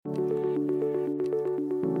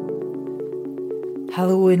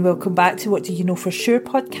Hello and welcome back to What Do You Know For Sure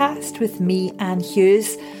podcast with me, Anne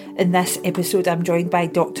Hughes. In this episode, I'm joined by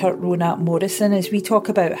Dr. Rhona Morrison as we talk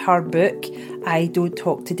about her book, I Don't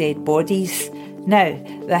Talk to Dead Bodies. Now,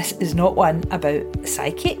 this is not one about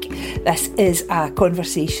psychic. This is a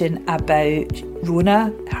conversation about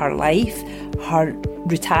Rhona, her life, her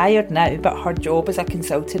retired now, but her job as a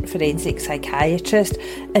consultant forensic psychiatrist,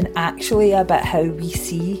 and actually about how we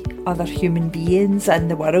see other human beings in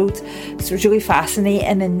the world. So it's really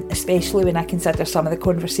fascinating, and especially when I consider some of the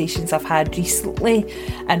conversations I've had recently,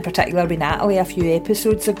 in particular with Natalie a few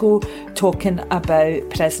episodes ago, talking about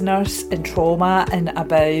prisoners and trauma and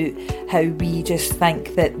about how we just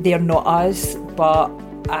think that they're not us, but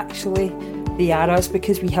actually they are us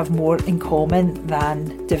because we have more in common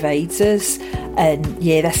than divides us. And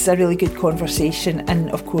yeah, this is a really good conversation, and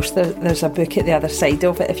of course there's a book at the other side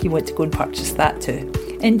of it if you want to go and purchase that too.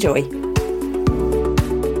 Enjoy.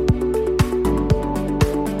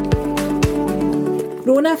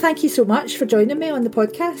 Rhona, thank you so much for joining me on the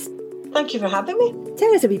podcast. Thank you for having me.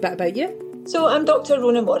 Tell us a wee bit about you. So I'm Dr.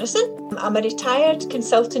 Rhona Morrison. I'm a retired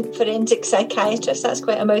consultant forensic psychiatrist, that's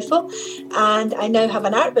quite a mouthful, and I now have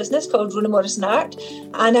an art business called Rhona Morrison Art,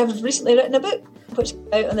 and I've recently written a book which is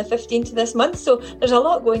out on the 15th of this month, so there's a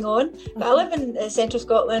lot going on. But I live in central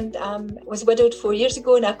Scotland, was widowed 4 years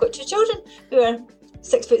ago, and I've got two children who are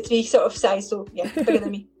 6'3" sort of size, so yeah, bigger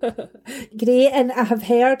than me. Great, and I have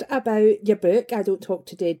heard about your book, I Don't Talk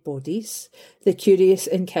to Dead Bodies, The Curious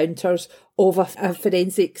Encounters of a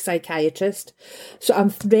Forensic Psychiatrist. So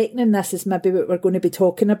I'm reckoning this is maybe what we're going to be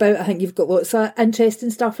talking about. I think you've got lots of interesting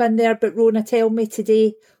stuff in there, but Rhona, tell me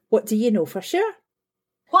today, what do you know for sure?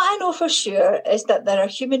 What I know for sure is that there are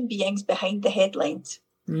human beings behind the headlines.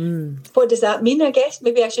 What does that mean? I guess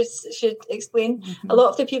maybe I should explain. A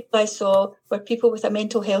lot of the people I saw were people with a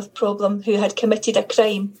mental health problem who had committed a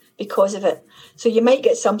crime because of it. So you might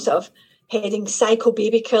get some sort of heading psycho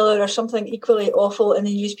baby killer or something equally awful in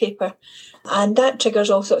the newspaper, and that triggers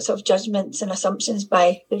all sorts of judgments and assumptions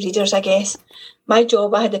by the readers, I guess. My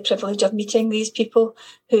job, I had the privilege of meeting these people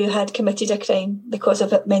who had committed a crime because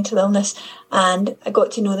of mental illness, and I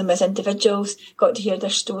got to know them as individuals, got to hear their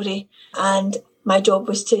story, and my job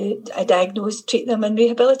was to diagnose, treat them and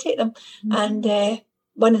rehabilitate them. And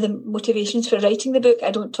one of the motivations for writing the book,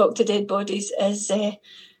 I Don't Talk to Dead Bodies, is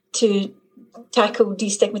to tackle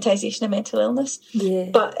destigmatisation of mental illness. Yeah.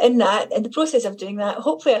 But in the process of doing that,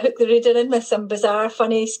 hopefully I hook the reader in with some bizarre,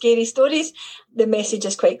 funny, scary stories. The message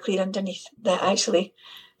is quite clear underneath, that actually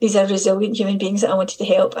these are resilient human beings that I wanted to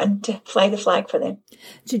help and to fly the flag for them.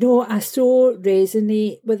 Do you know, I so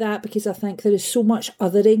resonate with that because I think there is so much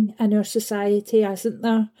othering in our society, isn't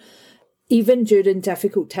there? Even during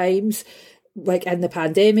difficult times, like in the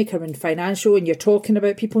pandemic or in financial, and you're talking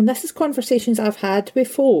about people, and this is conversations I've had with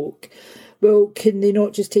folk. Well, can they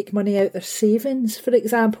not just take money out their savings, for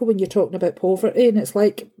example, when you're talking about poverty? And it's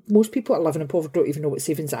like most people that are living in poverty don't even know what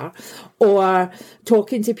savings are. Or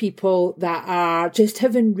talking to people that are just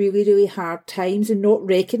having really, really hard times and not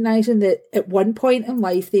recognising that at one point in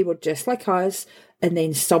life they were just like us and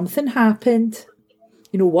then something happened.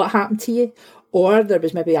 You know, what happened to you? Or there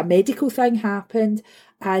was maybe a medical thing happened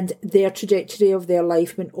and their trajectory of their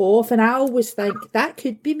life went off. And I always think that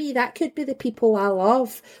could be me, that could be the people I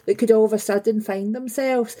love that could all of a sudden find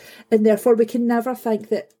themselves. And therefore we can never think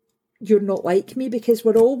that you're not like me, because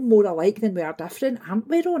we're all more alike than we are different, aren't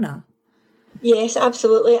we, Rhona? Yes,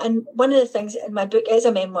 absolutely. And one of the things in my book is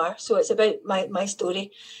a memoir, so it's about my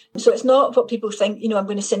story. So it's not what people think, I'm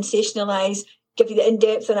going to sensationalise, give you the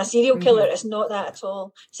in-depth on a serial killer. It's not that at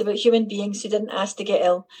all. It's about human beings who didn't ask to get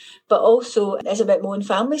ill. But also it's about my own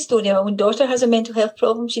family story. My own daughter has a mental health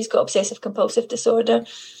problem. She's got obsessive compulsive disorder.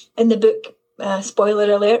 In the book,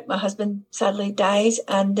 spoiler alert, my husband sadly dies,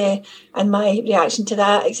 and my reaction to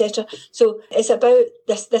that, etc. So it's about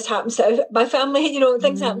this happens to my family,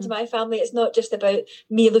 things happen to my family. It's not just about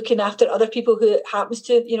me looking after other people who it happens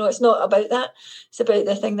to, it's not about that. It's about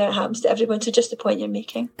the thing that happens to everyone. So just the point you're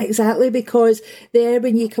making. Exactly, because there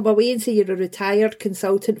when you come away and say you're a retired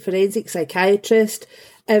consultant forensic psychiatrist,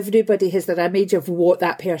 everybody has their image of what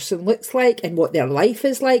that person looks like and what their life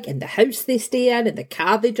is like and the house they stay in and the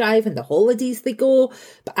car they drive and the holidays they go.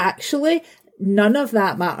 But actually, none of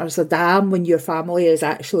that matters a damn when your family is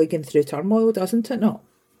actually going through turmoil, doesn't it not?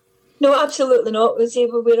 No, absolutely not.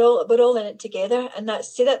 We're all in it together, and that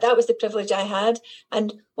was the privilege I had.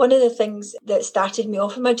 And one of the things that started me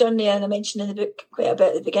off on my journey, and I mentioned in the book quite a bit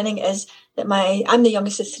at the beginning, is that I'm the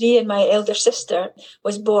youngest of three, and my elder sister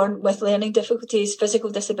was born with learning difficulties, physical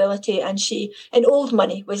disability, and she, in old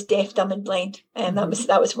money, was deaf, dumb, and blind. And that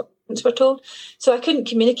was were told. So I couldn't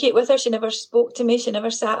communicate with her. She never spoke to me. She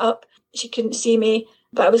never sat up. She couldn't see me.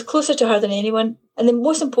 But I was closer to her than anyone. And the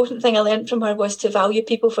most important thing I learned from her was to value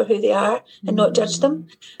people for who they are and not judge them.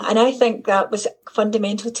 And I think that was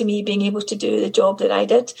fundamental to me being able to do the job that I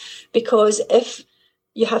did. Because if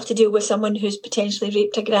you have to deal with someone who's potentially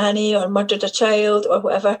raped a granny or murdered a child or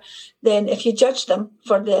whatever, then if you judge them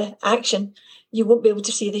for the action, you won't be able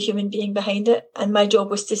to see the human being behind it. And my job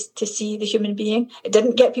was to see the human being. It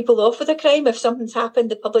didn't get people off with a crime. If something's happened,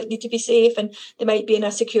 the public need to be safe and they might be in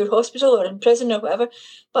a secure hospital or in prison or whatever,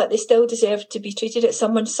 but they still deserve to be treated as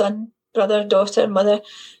someone's son, brother, daughter, mother,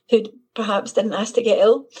 who perhaps didn't ask to get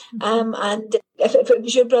ill. And if it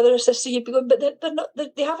was your brother or sister, you'd be going, but they're not,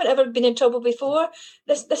 they haven't ever been in trouble before.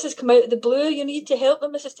 This has come out of the blue. You need to help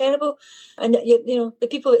them. This is terrible. And you know, the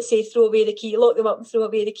people that say throw away the key, lock them up and throw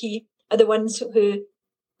away the key, are the ones who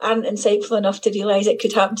aren't insightful enough to realise it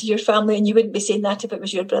could happen to your family, and you wouldn't be saying that if it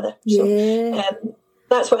was your brother. Yeah. So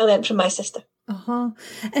that's what I learned from my sister.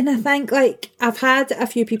 And I think, like, I've had a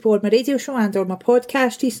few people on my radio show and on my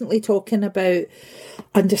podcast recently talking about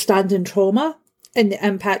understanding trauma and the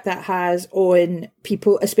impact that has on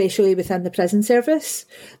people, especially within the prison service,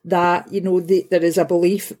 that, you know, there is a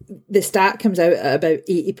belief, the stat comes out at about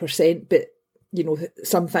 80%, but you know,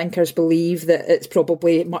 some thinkers believe that it's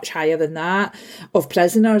probably much higher than that, of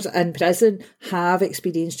prisoners in prison have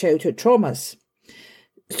experienced childhood traumas.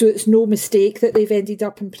 So it's no mistake that they've ended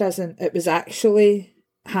up in prison. It was actually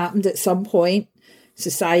happened at some point.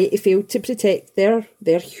 Society failed to protect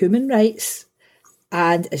their human rights.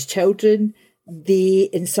 And as children, they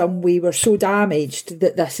in some way were so damaged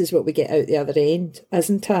that this is what we get out the other end,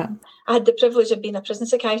 isn't it? I had the privilege of being a prison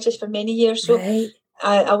psychiatrist for many years. So right.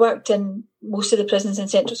 I worked in most of the prisons in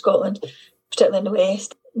central Scotland, particularly in the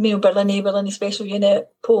west. You know, Barlinnie Special Unit,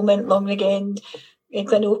 Polmont, Longrig End,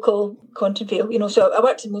 Glenorchy, Contrenvale. You know, so I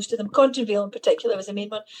worked in most of them. Contrenvale in particular was the main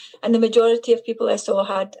one. And the majority of people I saw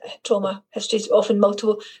had trauma histories, often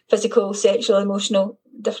multiple physical, sexual, emotional,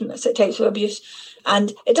 different types of abuse.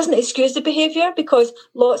 And it doesn't excuse the behaviour, because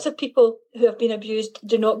lots of people who have been abused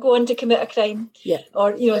do not go on to commit a crime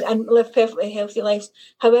or, you know, and live perfectly healthy lives.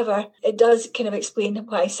 However, it does kind of explain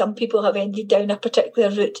why some people have ended down a particular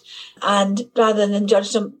route. And rather than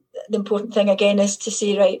judge them, the important thing again is to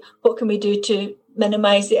say, right, what can we do to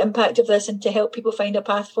minimise the impact of this and to help people find a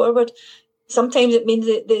path forward? Sometimes it means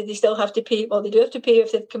that they still have to pay. Well, they do have to pay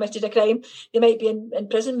if they've committed a crime. They might be in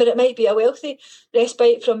prison, but it might be a wealthy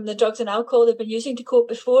respite from the drugs and alcohol they've been using to cope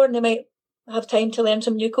before, and they might have time to learn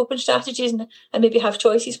some new coping strategies and maybe have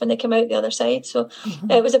choices when they come out the other side. So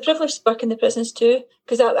it was a privilege to work in the prisons too,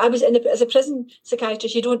 because I was as a prison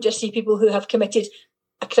psychiatrist, you don't just see people who have committed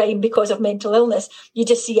a crime because of mental illness. You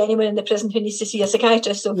just see anyone in the prison who needs to see a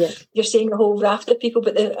psychiatrist. So you're seeing a whole raft of people,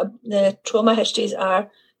 but the trauma histories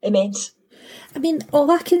are immense. I mean, all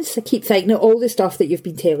I can keep thinking, all the stuff that you've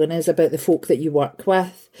been telling us about the folk that you work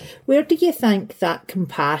with, where do you think that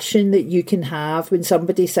compassion that you can have when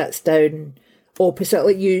somebody sits down opposite,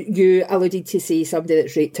 like you alluded to say somebody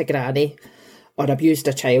that's raped a granny or abused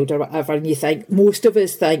a child or whatever, and you think, most of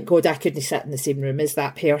us think, God, I couldn't sit in the same room as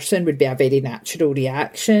that person, would be a very natural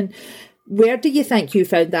reaction. Where do you think you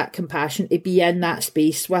found that compassion to be in that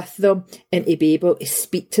space with them and to be able to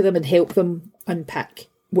speak to them and help them unpick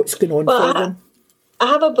what's going on for them? I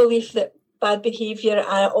have a belief that bad behaviour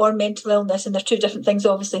or mental illness, and they're two different things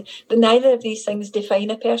obviously, but neither of these things define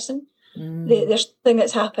a person. There's something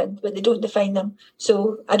that's happened, but they don't define them.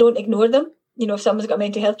 So I don't ignore them. You know, if someone's got a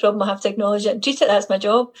mental health problem, I have to acknowledge it and treat it. That's my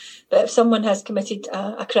job. But if someone has committed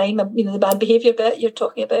a crime, you know, the bad behaviour bit you're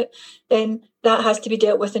talking about, then that has to be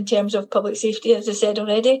dealt with in terms of public safety, as I said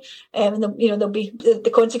already. And there'll be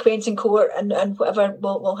the consequence in court and whatever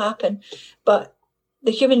will happen. But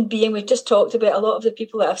the human being, we've just talked about a lot of the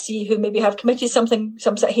people that I've seen who maybe have committed some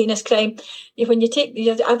sort of heinous crime. When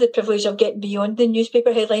I have the privilege of getting beyond the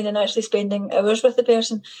newspaper headline and actually spending hours with the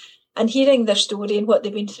person and hearing their story and what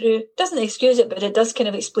they've been through. Doesn't excuse it, but it does kind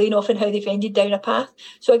of explain often how they've ended down a path.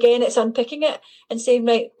 So again, it's unpicking it and saying,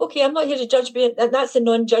 right, okay, I'm not here to judge, but that's the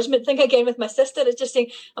non-judgment thing again with my sister. It's just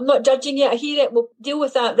saying, I'm not judging you, I hear it, we'll deal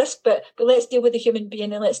with that risk, but let's deal with the human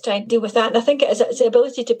being and let's try and deal with that. And I think it's the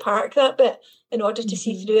ability to park that bit in order to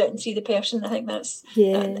see through it and see the person. I think that's,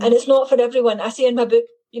 and it's not for everyone. I say in my book,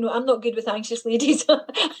 you know, I'm not good with anxious ladies.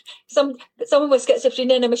 Someone with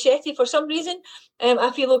schizophrenia and a machete, for some reason, I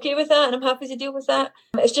feel okay with that and I'm happy to deal with that.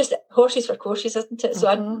 It's just horses for courses, isn't it?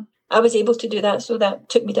 So I was able to do that, so that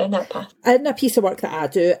took me down that path. In a piece of work that I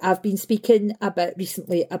do, I've been speaking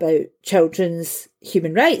recently about children's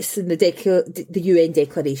human rights and the UN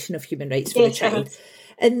Declaration of Human Rights for the Child,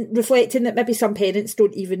 and reflecting that maybe some parents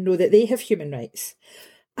don't even know that they have human rights.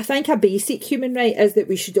 I think a basic human right is that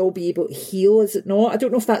we should all be able to heal, is it not? I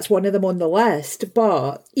don't know if that's one of them on the list,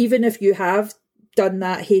 but even if you have done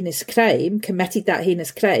that heinous crime, committed that heinous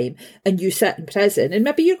crime, and you sit in prison, and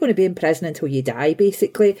maybe you're going to be in prison until you die,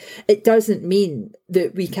 basically, it doesn't mean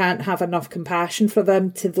that we can't have enough compassion for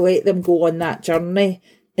them to let them go on that journey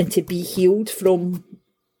and to be healed from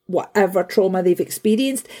whatever trauma they've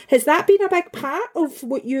experienced. Has that been a big part of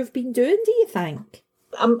what you've been doing, do you think?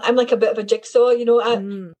 I'm like a bit of a jigsaw, you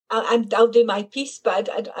know. I'll do my piece, but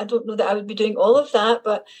I don't know that I would be doing all of that.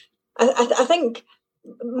 But I think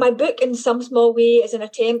my book, in some small way, is an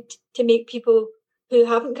attempt to make people who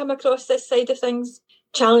haven't come across this side of things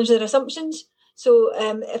challenge their assumptions. So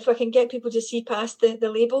if I can get people to see past the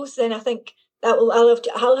labels, then I think that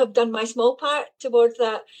I'll have done my small part towards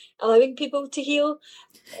that, allowing people to heal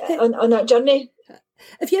on that journey.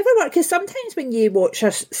 Have you ever worked, because sometimes when you watch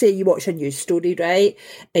a news story, right,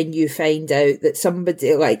 and you find out that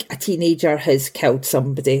somebody, like a teenager, has killed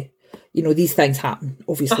somebody, you know, these things happen,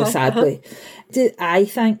 obviously, sadly. I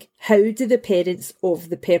think, how do the parents of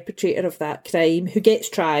the perpetrator of that crime, who gets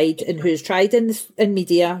tried and who's tried in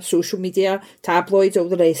media, social media, tabloids, all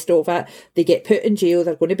the rest of it, they get put in jail,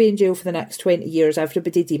 they're going to be in jail for the next 20 years,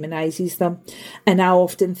 everybody demonises them. And I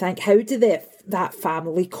often think, how do that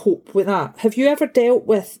family cope with that? Have you ever dealt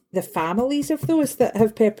with the families of those that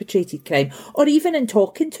have perpetrated crime? Or even in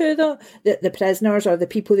talking to the prisoners or the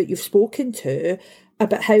people that you've spoken to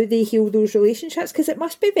about how they heal those relationships? Because it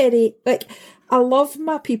must be very, like, I love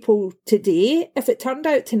my people today. If it turned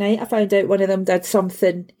out tonight I found out one of them did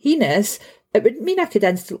something heinous, it wouldn't mean I could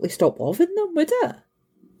instantly stop loving them, would it?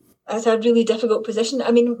 That's a really difficult position.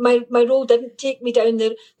 I mean, my role didn't take me down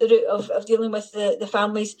the route of dealing with the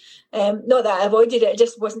families. Not that I avoided it, it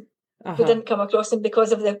just wasn't, we didn't come across them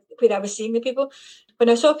because of where I was seeing the people. When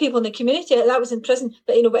I saw people in the community, that was in prison,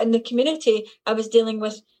 but in the community, I was dealing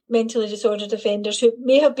with mentally disordered offenders who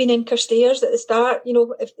may have been in Carstairs at the start, you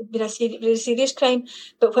know, if it been a serious crime,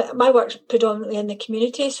 but my work's predominantly in the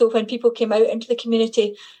community. So when people came out into the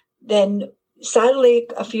community, then sadly,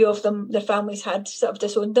 a few of them, their families had sort of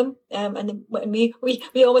disowned them, and we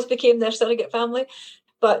almost became their surrogate family.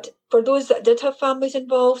 But for those that did have families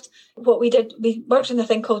involved, what we did, we worked on a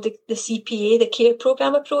thing called the CPA, the Care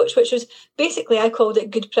Programme Approach, which was basically, I called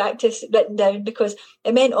it good practice written down, because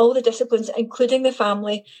it meant all the disciplines, including the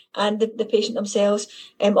family and the patient themselves,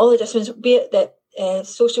 all the disciplines, be it that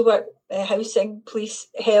social work, housing, police,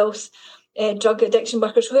 health, drug addiction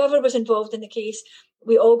workers, whoever was involved in the case,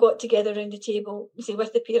 we all got together around the table, say,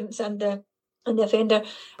 with the parents and the offender,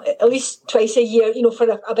 at least twice a year, you know, for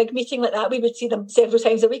a big meeting like that. We would see them several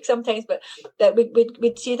times a week sometimes, but that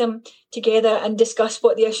we'd see them together and discuss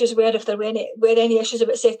what the issues were, if there were any issues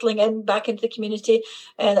about settling in back into the community,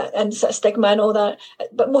 and sort of stigma and all that.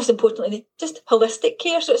 But most importantly, just holistic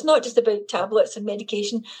care. So it's not just about tablets and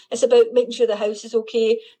medication. It's about making sure the house is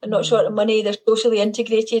okay, they're not short of money, they're socially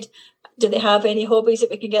integrated. Do they have any hobbies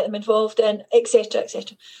that we can get them involved in, etc.,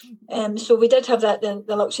 etc. So we did have the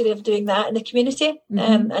luxury of doing that in the community,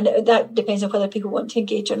 and that depends on whether people want to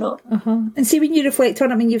engage or not. And see, when you reflect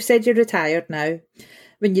on it, I mean, you've said you're retired now.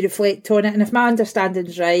 When you reflect on it, and if my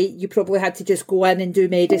understanding's right, you probably had to just go in and do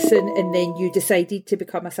medicine, and then you decided to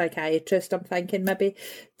become a psychiatrist, I'm thinking maybe.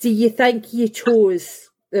 Do you think you chose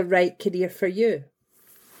the right career for you?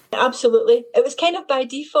 Absolutely. It was kind of by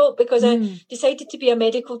default, because I decided to be a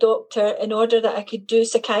medical doctor in order that I could do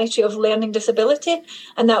psychiatry of learning disability,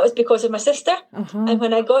 and that was because of my sister. And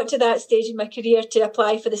when I got to that stage in my career to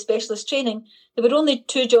apply for the specialist training, there were only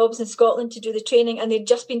 2 jobs in Scotland to do the training, and they'd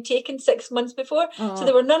just been taken 6 months before. So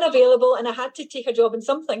there were none available, and I had to take a job in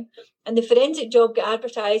something. And the forensic job got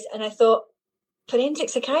advertised, and I thought, forensic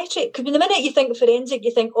psychiatry? Because the minute you think forensic,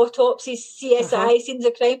 you think autopsies, CSI, scenes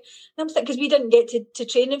of crime. And I'm thinking, because we didn't get to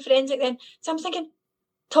train in forensic then. So I'm thinking,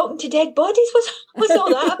 talking to dead bodies, what's all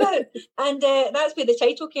that about? And that's where the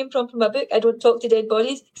title came from my book, I Don't Talk to Dead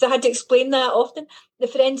Bodies, because I had to explain that often. The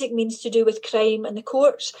forensic means to do with crime and the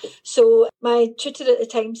courts. So my tutor at the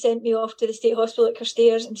time sent me off to the State Hospital at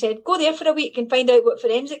Carstairs and said, go there for a week and find out what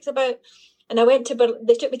forensic's about. And I went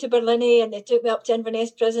they took me to Berlin, and they took me up to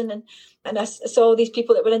Inverness prison, and I saw all these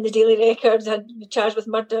people that were in the daily records, had been charged with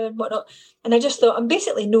murder and whatnot. And I just thought, I'm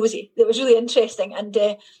basically nosy. It was really interesting.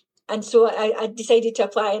 And so I decided to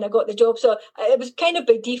apply, and I got the job. So it was kind of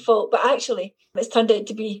by default, but actually it's turned out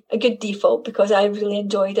to be a good default, because I really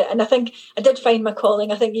enjoyed it. And I think I did find my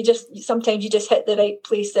calling. I think sometimes you just hit the right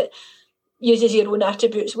place that uses your own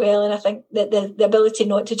attributes well, and I think that the ability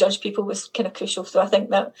not to judge people was kind of crucial. So I think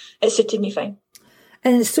that it suited me fine.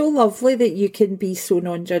 And it's so lovely that you can be so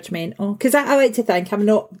non-judgmental, because I like to think I'm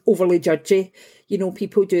not overly judgy. You know,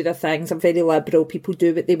 people do their things. I'm very liberal. People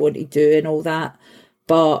do what they want to do and all that.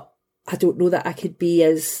 But I don't know that I could be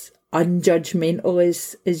as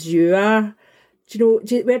unjudgmental as you are.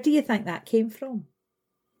 Where do you think that came from?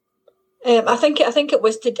 I think it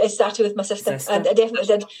was it started with my sister. And I definitely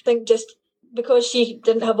did think, just because she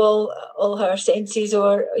didn't have all her senses,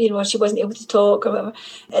 or she wasn't able to talk or whatever,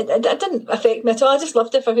 it didn't affect me at all. I just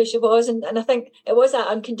loved her for who she was, and I think it was that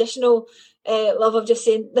unconditional love of just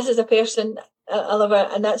saying, this is a person, I love her,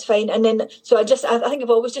 and that's fine. And then so I think I've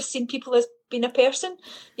always just seen people as being a person,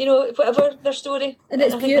 whatever their story. And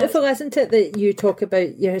it's beautiful, isn't it, that you talk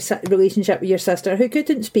about your relationship with your sister, who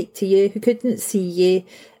couldn't speak to you, who couldn't see you,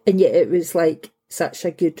 and yet it was like such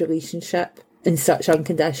a good relationship and such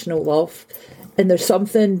unconditional love. And there's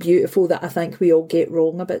something beautiful that I think we all get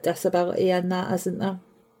wrong about disability in that, isn't there?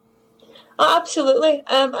 Oh, absolutely.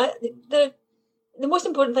 The most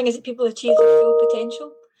important thing is that people achieve their full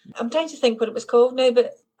potential. I'm trying to think what it was called now,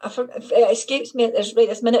 but it escapes me right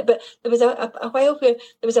this minute. But there was a while where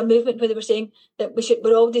there was a movement where they were saying that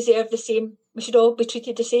we all deserve the same. We should all be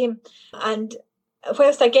treated the same. And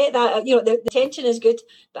whilst I get that, the tension is good,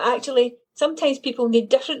 but actually sometimes people need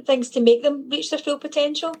different things to make them reach their full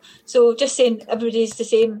potential. So just saying everybody's the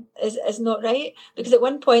same is not right, because at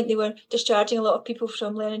one point they were discharging a lot of people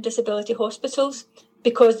from learning disability hospitals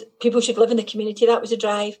because people should live in the community. That was a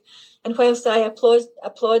drive. And whilst I applaud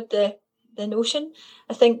the notion,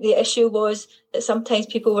 I think the issue was that sometimes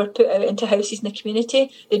people were put out into houses in the community.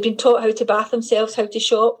 They'd been taught how to bath themselves, how to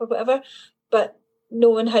shop or whatever, but no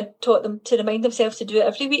one had taught them to remind themselves to do it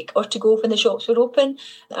every week or to go when the shops were open.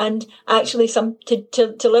 And actually to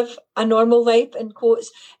live a normal life, in quotes,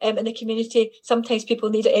 in the community, sometimes people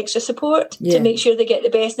need extra support to make sure they get the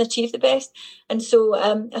best and achieve the best. And so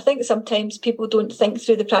I think sometimes people don't think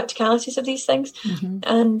through the practicalities of these things. Mm-hmm.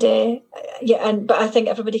 But I think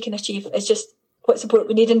everybody can achieve. It's just what support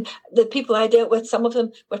we need. And the people I dealt with, some of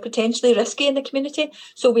them were potentially risky in the community.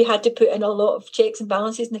 So we had to put in a lot of checks and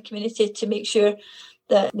balances in the community to make sure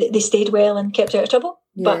that they stayed well and kept out of trouble,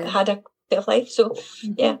 but had a bit of life. So,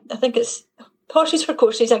 I think it's horses for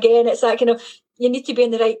courses. Again, it's that kind of, you need to be on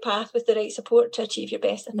the right path with the right support to achieve your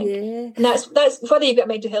best, I think. Yeah. And that's whether you've got a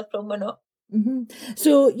mental health problem or not. Mm-hmm.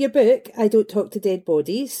 So your book, I Don't Talk to Dead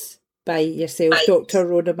Bodies, by yourself, Dr.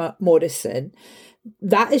 Rona Morrison,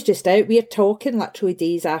 that is just out. We're talking literally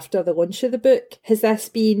days after the launch of the book. Has this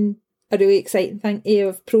been a really exciting thing to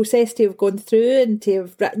have processed, to have gone through and to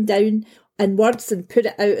have written down in words and put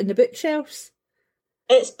it out in the bookshelves?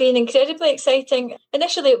 It's been incredibly exciting.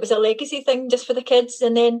 Initially it was a legacy thing just for the kids,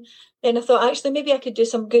 and then I thought, actually maybe I could do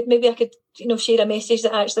some good. Maybe I could share a message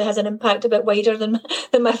that actually has an impact a bit wider than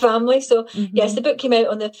my family. So yes, the book came out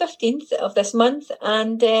on the 15th of this month,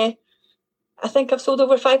 and I think I've sold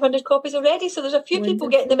over 500 copies already. So there's a few people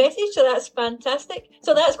getting the message. So that's fantastic.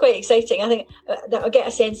 So that's quite exciting. I think that I'll get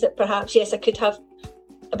a sense that perhaps, yes, I could have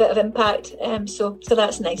a bit of impact. So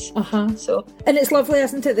that's nice. So, and it's lovely,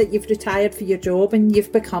 isn't it, that you've retired for your job and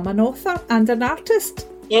you've become an author and an artist?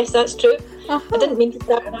 Yes, that's true. I didn't mean to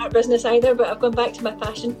start an art business either, but I've gone back to my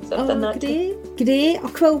passion. So I've done that. Great.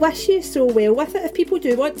 I will wish you so well with it. If people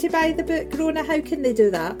do want to buy the book, Rona, how can they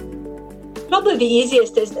do that? Probably the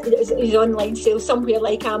easiest is online sales somewhere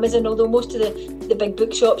like Amazon, although most of the big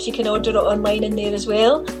bookshops you can order it online in there as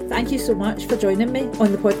well. Thank you so much for joining me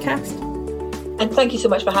on the podcast. And thank you so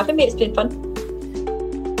much for having me. It's been fun.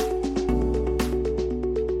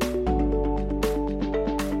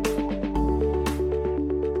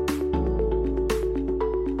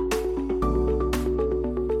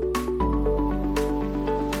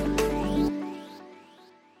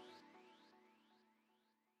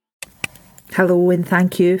 Hello and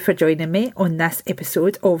thank you for joining me on this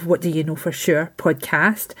episode of What Do You Know For Sure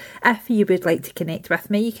podcast. If you would like to connect with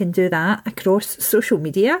me, you can do that across social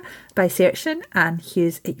media by searching Anne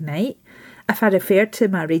Hughes Ignite. If I referred to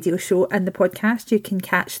my radio show and the podcast, you can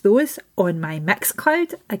catch those on my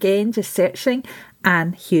Mixcloud. Again, just searching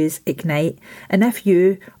Anne Hughes Ignite. And if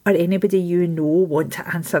you or anybody you know want to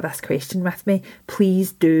answer this question with me,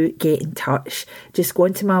 please do get in touch. Just go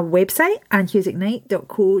onto my website,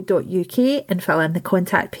 annehughesignite.co.uk, and fill in the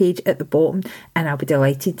contact page at the bottom, and I'll be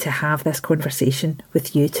delighted to have this conversation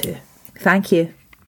with you too. Thank you.